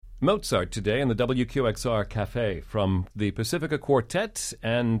Mozart today in the WQXR Café from the Pacifica Quartet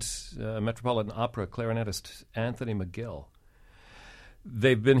and Metropolitan Opera clarinetist Anthony McGill.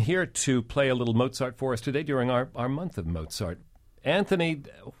 They've been here to play a little Mozart for us today during our month of Mozart. Anthony,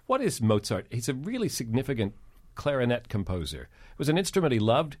 what is Mozart? He's a really significant clarinet composer. It was an instrument he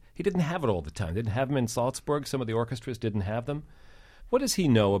loved. He didn't have it all the time. Didn't have them in Salzburg. Some of the orchestras didn't have them. What does he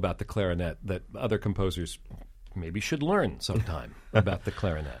know about the clarinet that other composers maybe should learn sometime about the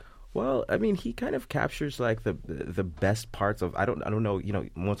clarinet? Well, I mean, he kind of captures like the best parts of. I don't know. You know,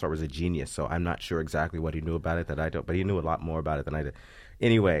 Mozart was a genius, so I'm not sure exactly what he knew about it that I don't. But he knew a lot more about it than I did.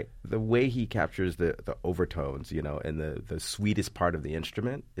 Anyway, the way he captures the overtones, you know, and the sweetest part of the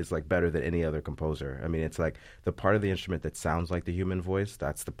instrument is like better than any other composer. I mean, it's like the part of the instrument that sounds like the human voice.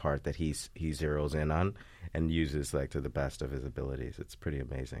 That's the part that he zeroes in on and uses like to the best of his abilities. It's pretty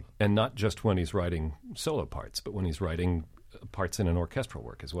amazing. And not just when he's writing solo parts, but when he's writing parts in an orchestral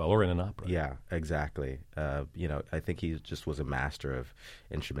work as well, or in an opera. Yeah, exactly. You know, I think he just was a master of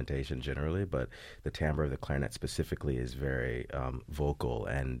instrumentation generally, but the timbre of the clarinet specifically is very vocal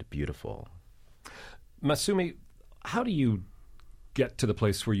and beautiful. Masumi, how do you get to the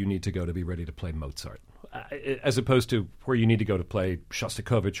place where you need to go to be ready to play Mozart, as opposed to where you need to go to play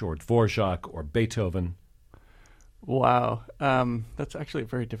Shostakovich or Dvorak or Beethoven? Wow, that's actually a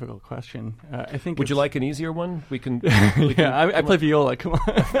very difficult question. I think. Would you like an easier one? We can. I play viola. Come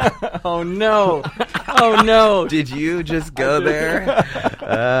on. Oh no! Oh no! Did you just go there?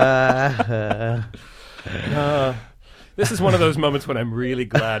 This is one of those moments when I'm really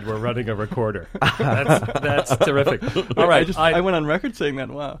glad we're running a recorder. That's terrific. All right, I went on record saying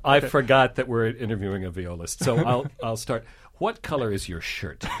that. Wow. I forgot that we're interviewing a violist, so I'll start. What color is your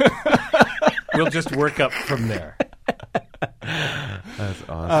shirt? We'll just work up from there. That's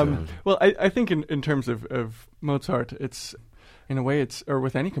awesome. Well, I think in terms of Mozart, it's in a way or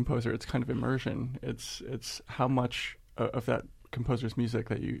with any composer, it's kind of immersion. It's how much of that composer's music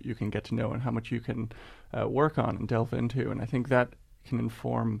that you can get to know and how much you can work on and delve into. And I think that can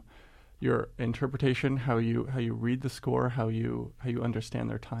inform your interpretation, how you read the score, how you understand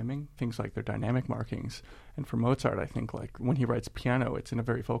their timing, things like their dynamic markings. And for Mozart, I think like when he writes piano, it's in a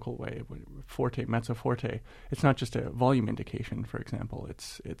very vocal way, forte, mezzo forte. It's not just a volume indication, for example.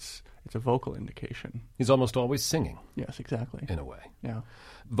 It's a vocal indication. He's almost always singing. Yes, exactly. In a way. Yeah.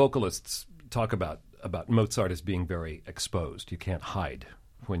 Vocalists talk about Mozart as being very exposed. You can't hide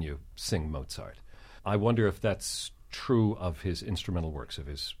when you sing Mozart. I wonder if that's true of his instrumental works, of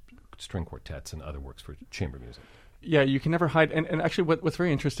his string quartets and other works for chamber music. Yeah, you can never hide. And actually what's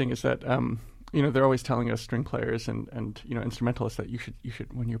very interesting is that they're always telling us, string players and instrumentalists, that you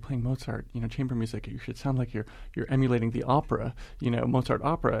should when you're playing Mozart, chamber music, you should sound like you're emulating the opera, Mozart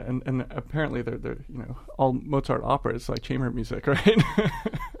opera, and apparently they're all Mozart opera is like chamber music, right?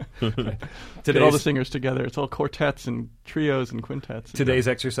 Get all the singers together. It's all quartets and trios and quintets. Today's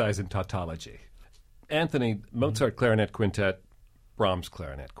exercise in tautology. Anthony, Mozart Clarinet Quintet, Brahms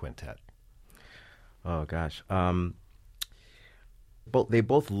Clarinet Quintet. Oh gosh. They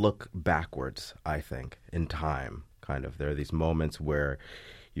both look backwards, I think, in time. Kind of, there are these moments where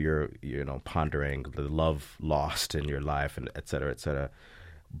you're, pondering the love lost in your life, and et cetera, et cetera.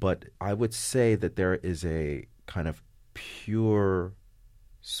 But I would say that there is a kind of pure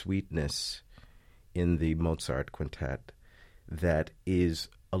sweetness in the Mozart quintet that is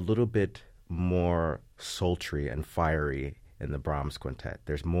a little bit more sultry and fiery in the Brahms quintet.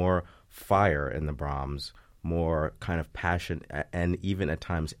 There's more fire in the Brahms, more kind of passion and even at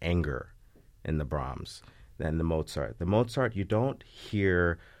times anger in the Brahms than the Mozart. The Mozart, you don't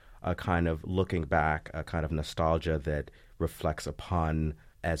hear a kind of looking back, a kind of nostalgia that reflects upon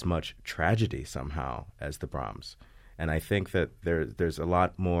as much tragedy somehow as the Brahms. And I think that there's a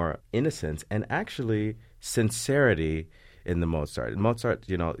lot more innocence and actually sincerity in the Mozart. Mozart,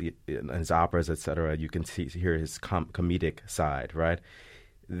 in his operas, etc., you can hear his comedic side, right?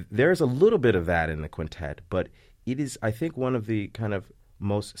 There's a little bit of that in the quintet, but it is, I think, one of the kind of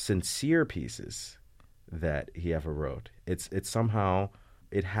most sincere pieces that he ever wrote. It's somehow,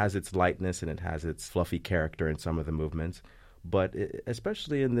 it has its lightness and it has its fluffy character in some of the movements, but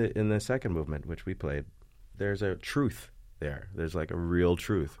especially in the second movement, which we played, there's a truth there. There's like a real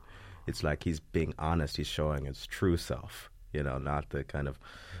truth. It's like he's being honest. He's showing his true self, not the kind of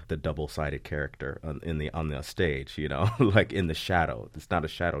the double-sided character on the stage, like in the shadow. It's not a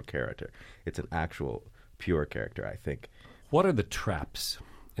shadowed character. It's an actual pure character, I think. What are the traps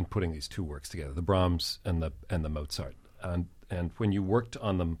in putting these two works together, the Brahms and the Mozart? And when you worked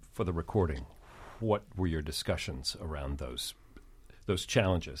on them for the recording, what were your discussions around those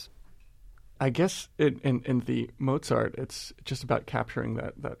challenges? I guess in the Mozart, it's just about capturing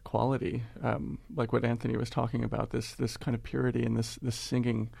that quality, like what Anthony was talking about, this kind of purity and this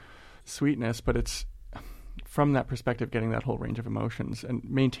singing sweetness, but it's from that perspective getting that whole range of emotions and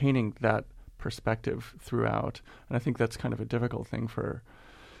maintaining that perspective throughout. And I think that's kind of a difficult thing for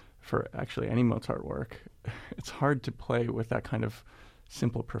actually any Mozart work. It's hard to play with that kind of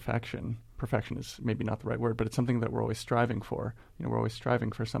simple perfection. Perfection is maybe not the right word, but it's something that we're always striving for. We're always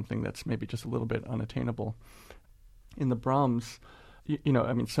striving for something that's maybe just a little bit unattainable. In the Brahms,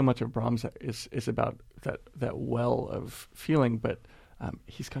 so much of Brahms is about that well of feeling, but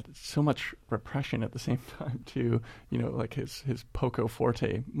he's got so much repression at the same time too. Like his poco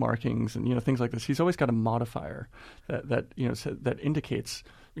forte markings and things like this. He's always got a modifier that indicates.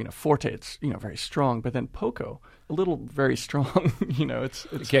 Forte, it's very strong, but then poco, a little very strong.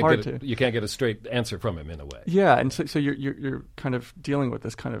 It's hard to. You can't get a straight answer from him in a way. Yeah, and so you're kind of dealing with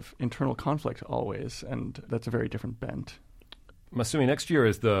this kind of internal conflict always, and that's a very different bent. Masumi, next year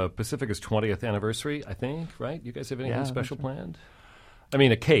is the Pacifica's 20th anniversary, I think. Right? You guys have anything special planned? I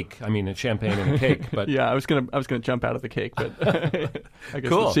mean, a cake. I mean, a champagne and a cake. But yeah, I was gonna jump out of the cake, but I guess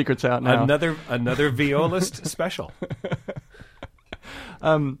cool. The secret's out now. Another violist special.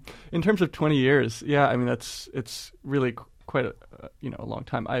 In terms of 20 years, yeah, it's really quite a long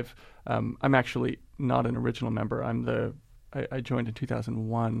time. I'm actually not an original member. I joined in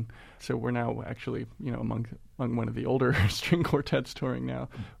 2001, so we're now actually among one of the older string quartets touring now.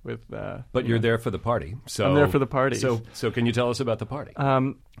 But you're there for the party. So I'm there for the party. So can you tell us about the party?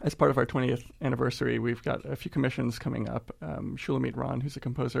 As part of our 20th anniversary, we've got a few commissions coming up. Shulamit Ron, who's a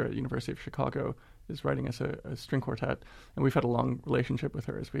composer at the University of Chicago, is writing us a string quartet, and we've had a long relationship with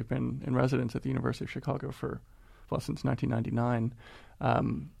her as we've been in residence at the University of Chicago since 1999.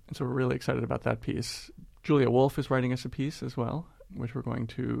 And so we're really excited about that piece. Julia Wolf is writing us a piece as well, which we're going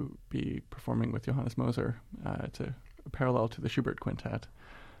to be performing with Johannes Moser. It's a parallel to the Schubert Quintet.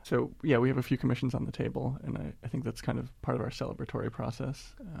 So, yeah, we have a few commissions on the table, and I think that's kind of part of our celebratory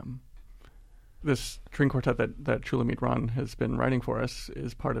process. This string quartet that Shulamit Ron has been writing for us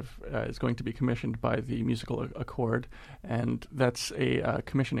is going to be commissioned by the Musical Accord, and that's a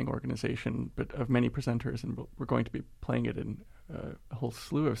commissioning organization, but of many presenters, and we're going to be playing it in a whole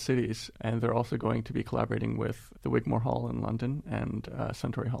slew of cities, and they're also going to be collaborating with the Wigmore Hall in London and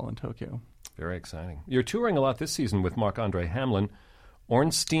Suntory Hall in Tokyo. Very exciting. You're touring a lot this season with Marc-Andre Hamelin,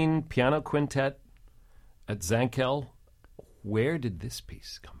 Ornstein Piano Quintet at Zankel. Where did this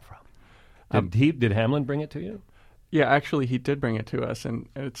piece come from? Did Hamelin bring it to you? Yeah, actually, he did bring it to us, and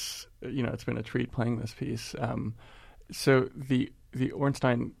it's been a treat playing this piece. So the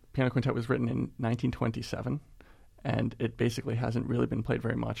Ornstein Piano Quintet was written in 1927, and it basically hasn't really been played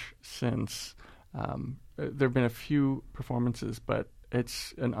very much since. There have been a few performances, but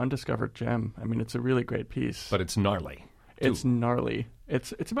it's an undiscovered gem. I mean, it's a really great piece. But it's gnarly. It's gnarly.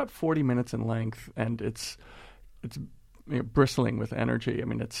 It's about 40 minutes in length, and it's bristling with energy. I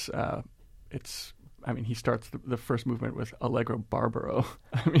mean, he starts the first movement with Allegro Barbaro.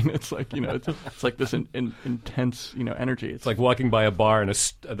 I mean, it's like it's like this intense energy. It's like walking by a bar and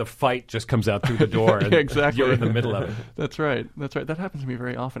the fight just comes out through the door. And exactly, you're in the middle of it. That's right. That happens to me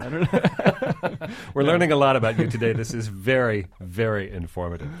very often. I don't know. We're learning a lot about you today. This is very, very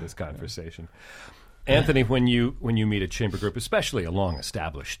informative. This conversation, Anthony. When you meet a chamber group, especially a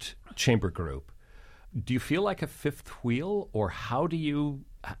long-established chamber group, do you feel like a fifth wheel, or how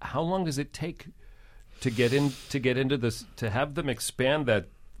long does it take to get into this, to have them expand that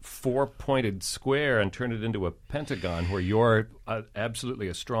four-pointed square and turn it into a pentagon where you're absolutely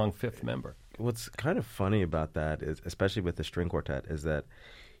a strong fifth member? What's kind of funny about that is, especially with the string quartet, is that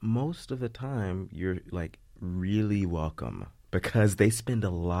most of the time you're like really welcome because they spend a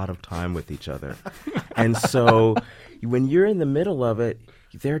lot of time with each other. And so when you're in the middle of it,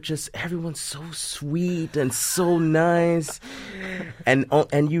 everyone's so sweet and so nice, and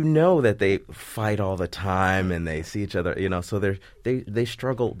that they fight all the time and they see each other, so they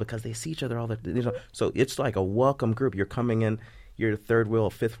struggle because they see each other all the so it's like a welcome group. You're coming in, you're third wheel,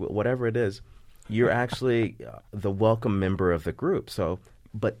 fifth wheel, whatever it is, you're actually the welcome member of the group. So,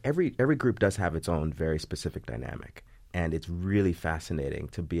 but every group does have its own very specific dynamic, and it's really fascinating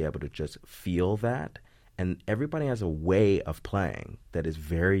to be able to just feel that. And everybody has a way of playing that is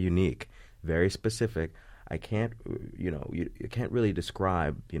very unique, very specific. I can't, you can't really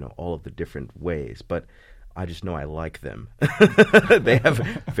describe, all of the different ways, but I just know I like them. They have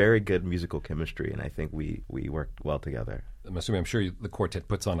very good musical chemistry, and I think we work well together. I'm sure the quartet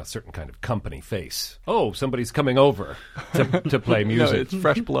puts on a certain kind of company face. Oh, somebody's coming over to play music. No, it's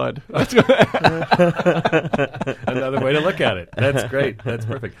fresh blood. Another way to look at it. That's great. That's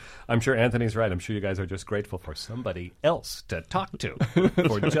perfect. I'm sure Anthony's right. I'm sure you guys are just grateful for somebody else to talk to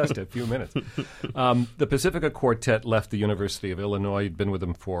for just a few minutes. The Pacifica Quartet left the University of Illinois. You'd been with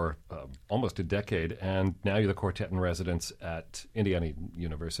them for almost a decade, and now you're the quartet in residence at Indiana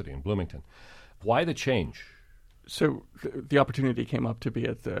University in Bloomington. Why the change? So the opportunity came up to be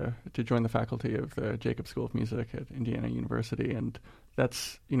to join the faculty of the Jacobs School of Music at Indiana University, and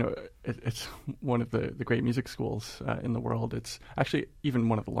that's it's one of the great music schools in the world. It's actually even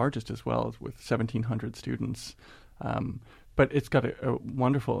one of the largest as well, with 1,700 students. But it's got a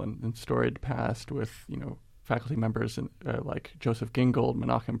wonderful and storied past with faculty members like Joseph Gingold,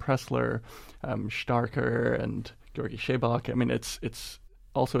 Menachem Pressler, Starker, and Georgi Shebak. I mean, it's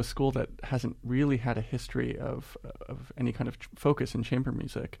also a school that hasn't really had a history of any kind of focus in chamber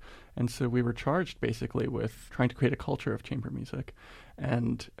music. And so we were charged basically with trying to create a culture of chamber music.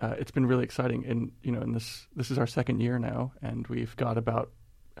 And it's been really exciting. And, this is our second year now, and we've got about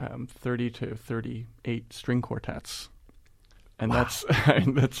 30 to 38 string quartets. And wow.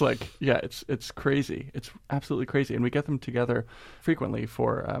 that's like, yeah, it's crazy. It's absolutely crazy. And we get them together frequently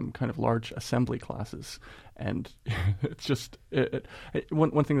for kind of large assembly classes. And it's just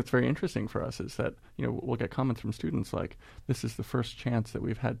one thing that's very interesting for us is that we'll get comments from students like, this is the first chance that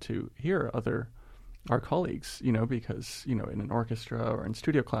we've had to hear our colleagues, because in an orchestra or in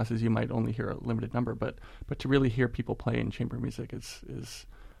studio classes you might only hear a limited number, but to really hear people play in chamber music is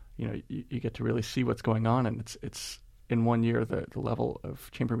you get to really see what's going on, and it's in 1 year the level of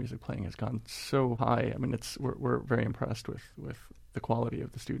chamber music playing has gone so high. I mean, we're very impressed with the quality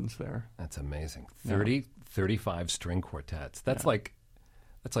of the students there. That's amazing. 35 string quartets. That's like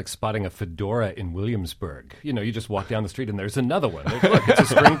spotting a fedora in Williamsburg. You just walk down the street and there's another one. Look, it's a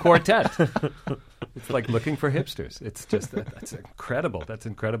string quartet. It's like looking for hipsters. It's just that's incredible. That's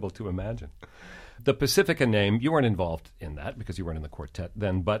incredible to imagine. The Pacifica name, you weren't involved in that because you weren't in the quartet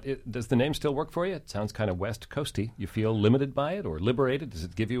then, but does the name still work for you? It sounds kind of West Coasty. You feel limited by it or liberated? Does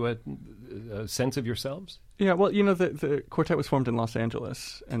it give you a sense of yourselves? Yeah, well, the quartet was formed in Los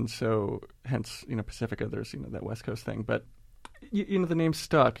Angeles, and so hence, Pacifica, there's, that West Coast thing. But, the name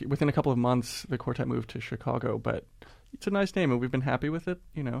stuck. Within a couple of months, the quartet moved to Chicago, but it's a nice name, and we've been happy with it.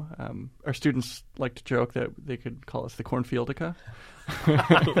 Our students like to joke that they could call us the Cornfieldica,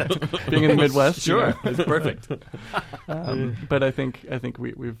 being in the Midwest. Sure, it's perfect. But I think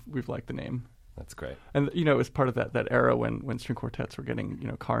we've liked the name. That's great. And it was part of that era when string quartets were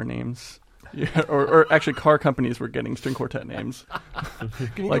getting car names. Yeah, or actually car companies were getting string quartet names.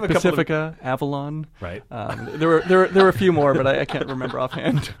 Like Pacifica, Avalon. Right. There were a few more, but I can't remember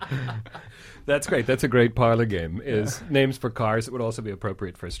offhand. That's great. That's a great parlor game, is names for cars that would also be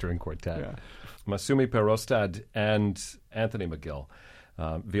appropriate for a string quartet. Yeah. Masumi Perostad and Anthony McGill,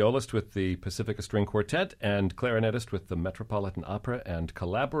 violist with the Pacifica String Quartet and clarinetist with the Metropolitan Opera, and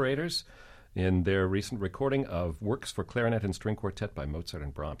collaborators in their recent recording of works for clarinet and string quartet by Mozart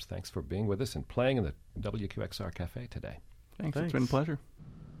and Brahms. Thanks for being with us and playing in the WQXR Café today. Thanks. It's been a pleasure.